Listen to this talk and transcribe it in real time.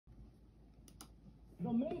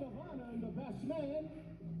the maid of honor and the best man.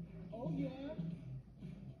 Oh yeah.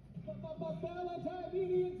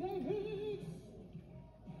 Valentine Hicks.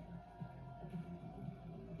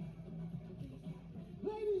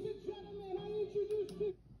 Ladies and gentlemen, I introduce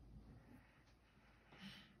you.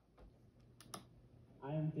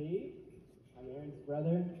 I am Dave. I'm Aaron's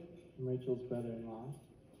brother. I'm Rachel's brother-in-law.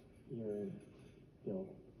 You're Gil.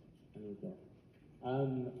 I'm your Gil.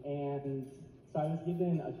 And so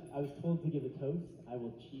I was told to give a toast. I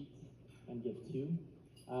will cheat and give two.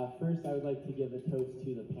 First, I would like to give a toast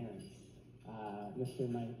to the parents. Mr.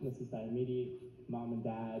 and Mrs. Diomede, mom and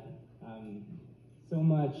dad. So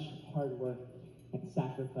much hard work and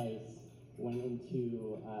sacrifice went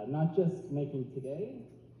into not just making today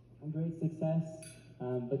a great success,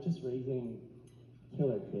 but just raising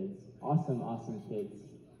killer kids, awesome kids,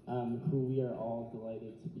 who we are all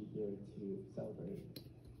delighted to be here to celebrate.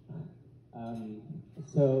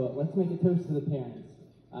 So let's make a toast to the parents,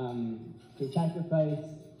 to the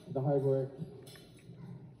sacrifice, to the hard work.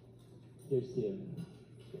 Here's to you.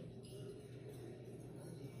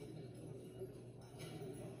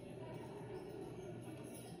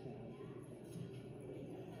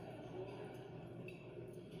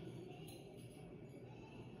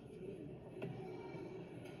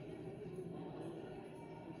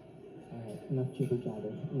 Enough jibber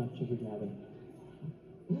jabber.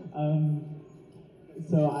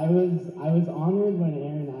 So I was honored when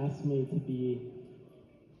Aaron asked me to be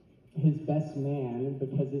his best man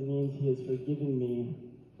because it means he has forgiven me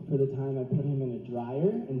for the time I put him in a dryer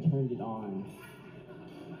and turned it on.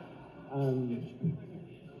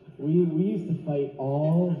 We used to fight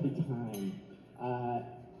all the time.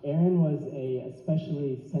 Aaron was a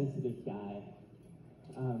especially sensitive guy.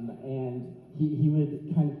 And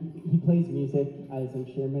he plays music, as I'm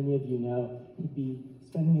sure many of you know. He'd be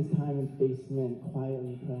spending his time in the basement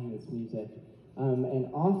quietly playing this music. And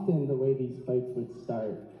often the way these fights would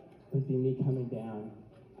start would be me coming down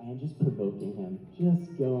and just provoking him,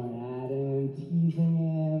 just going at him, teasing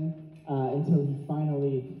him, until he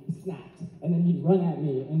finally snapped. And then he'd run at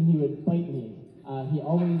me and he would bite me. He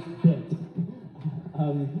always bit.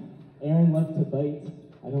 Aaron loved to bite.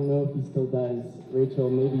 I don't know if he still does. Rachel,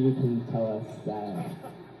 maybe you can tell us that.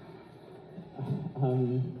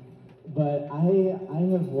 But I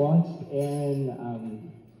have watched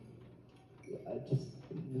Aaron,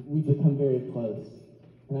 we've become very close.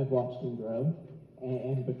 And I've watched him grow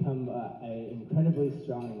and become an incredibly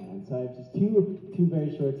strong man. So I have just two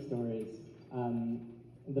very short stories.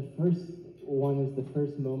 The first one is the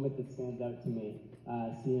first moment that stands out to me,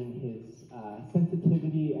 seeing his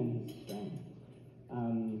sensitivity and his strength.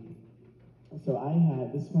 So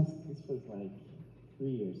this was like 3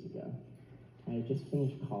 years ago. I had just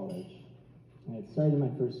finished college. I had started my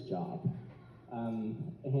first job.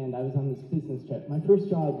 And I was on this business trip. My first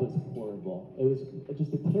job was horrible. It was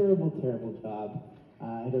just a terrible job.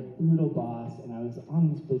 I had a brutal boss, and I was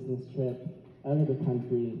on this business trip out of the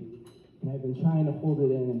country, and I've been trying to hold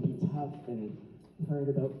it in and be tough and heard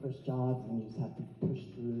about first jobs, and you just have to push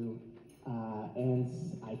through. And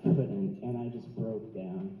I couldn't, and I just broke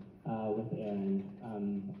down with Aaron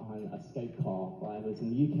on a Skype call while I was in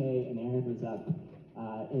the UK, and Aaron was up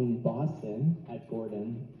in Boston at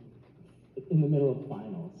Gordon in the middle of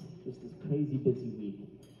finals, just this crazy busy week.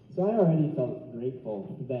 So I already felt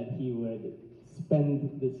grateful that he would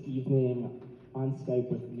spend this evening on Skype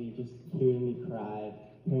with me, just hearing me cry,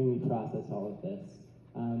 hearing me process all of this.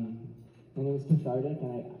 And it was cathartic,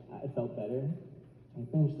 and I felt better. I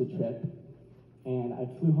finished the trip, and I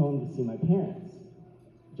flew home to see my parents,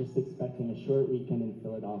 just expecting a short weekend in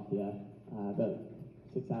Philadelphia, about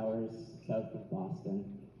 6 hours south of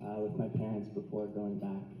Boston, with my parents before going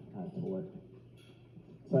back to work.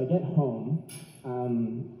 So I get home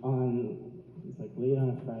it's like late on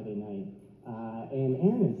a Friday night, and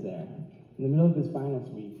Aaron is there in the middle of his finals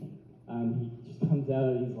week. He just comes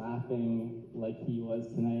out, he's laughing like he was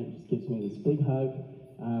tonight, just gives me this big hug,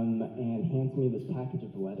 and hands me this package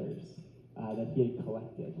of letters that he had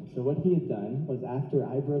collected. So what he had done was, after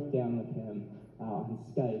I broke down with him on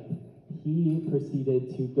Skype, he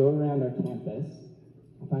proceeded to go around our campus,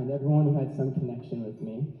 find everyone who had some connection with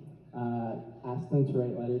me, asked them to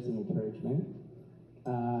write letters of encouragement,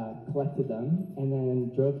 collected them, and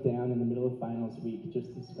then drove down in the middle of finals week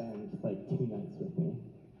just to spend like 2 nights with me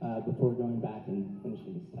before going back and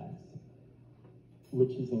finishing his test,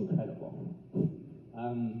 which is incredible.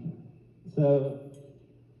 So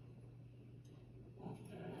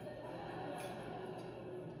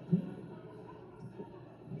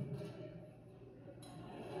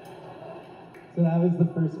that was the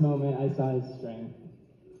first moment I saw his strength.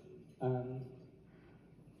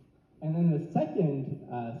 And then the second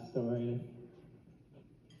story,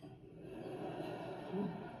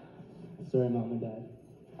 sorry, Mom and Dad.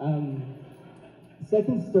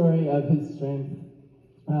 Second story of his strength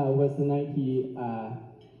was the night he,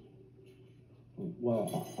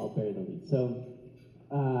 well, I'll bury the lead. So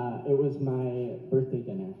it was my birthday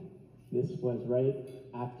dinner. This was right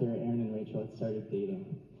after Aaron and Rachel had started dating.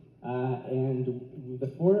 And the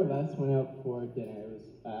four of us went out for dinner. It was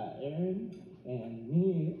Aaron and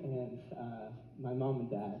me and my mom and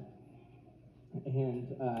dad. And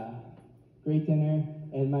great dinner.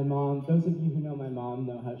 And my mom, those of you who know my mom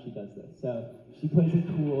know how she does this. So she plays it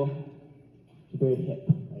cool. She's very hip,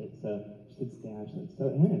 right? So she sits down, she's like, so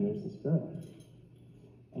Aaron, there's this girl.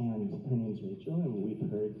 And her name's Rachel, and we've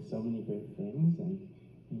heard so many great things, and,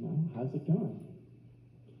 you know, how's it going?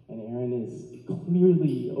 And Aaron is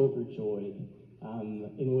clearly overjoyed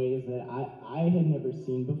in ways that I had never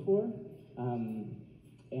seen before. And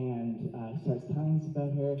he starts telling us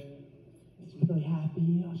about her. He's really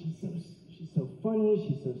happy. Oh, she's so funny.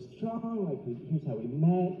 She's so strong. Like, here's how we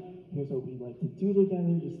met. Here's what we like to do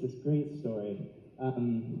together. Just this great story.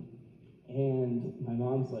 And my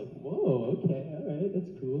mom's like, whoa, okay, all right,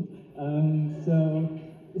 that's cool. So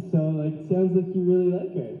like, sounds like you really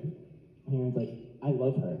like her. And Aaron's like, I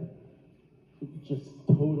love her. Just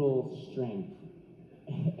total strength.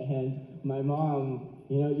 And my mom,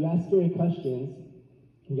 you know, you ask scary questions,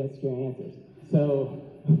 you get scary answers. So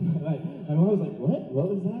my mom was like, what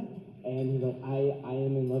was that? And he's like, I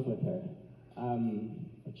am in love with her.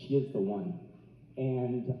 Like, she is the one.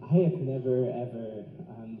 And I have never, ever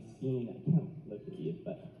seen, I can't look at you,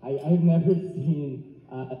 but I've never seen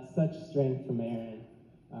such strength from Aaron.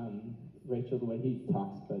 Rachel, the way he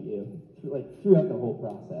talks about you, throughout the whole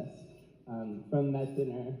process. From that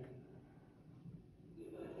dinner,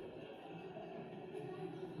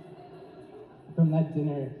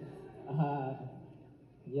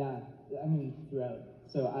 yeah, I mean, throughout.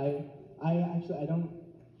 So I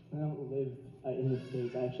don't live in the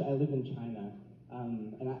States. I live in China.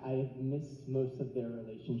 And I missed most of their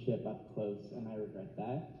relationship up close, and I regret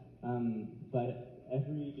that. But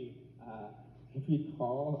every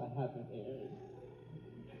call I have with Aaron,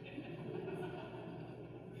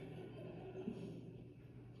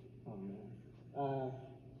 oh man,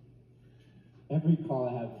 every call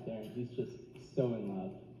I have with Aaron, he's just so in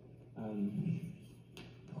love.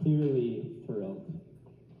 Clearly thrilled.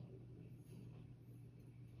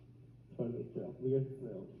 Totally thrilled. We are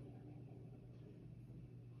thrilled.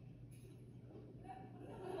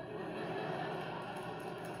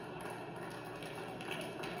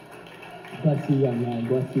 Bless you, young man.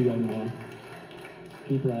 Bless you, young man.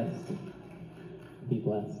 Be blessed. Be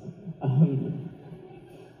blessed.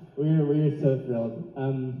 We're so thrilled.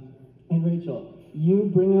 And Rachel, you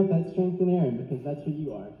bring out that strength in Aaron because that's what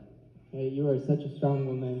you are. Okay? You are such a strong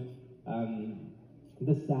woman.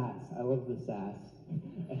 The sass. I love the sass.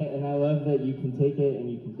 And I love that you can take it and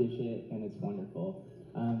you can dish it, and it's wonderful.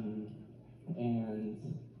 And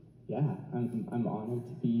yeah, I'm honored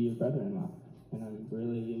to be your brother-in-law. And I'm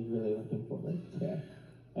really, really looking forward to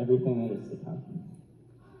everything that is to come.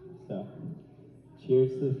 So,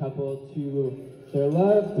 cheers to the couple, to their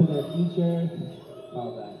love, to their future,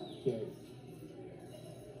 all that. Cheers.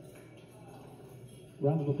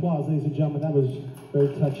 Round of applause, ladies and gentlemen. That was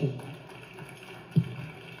very touching.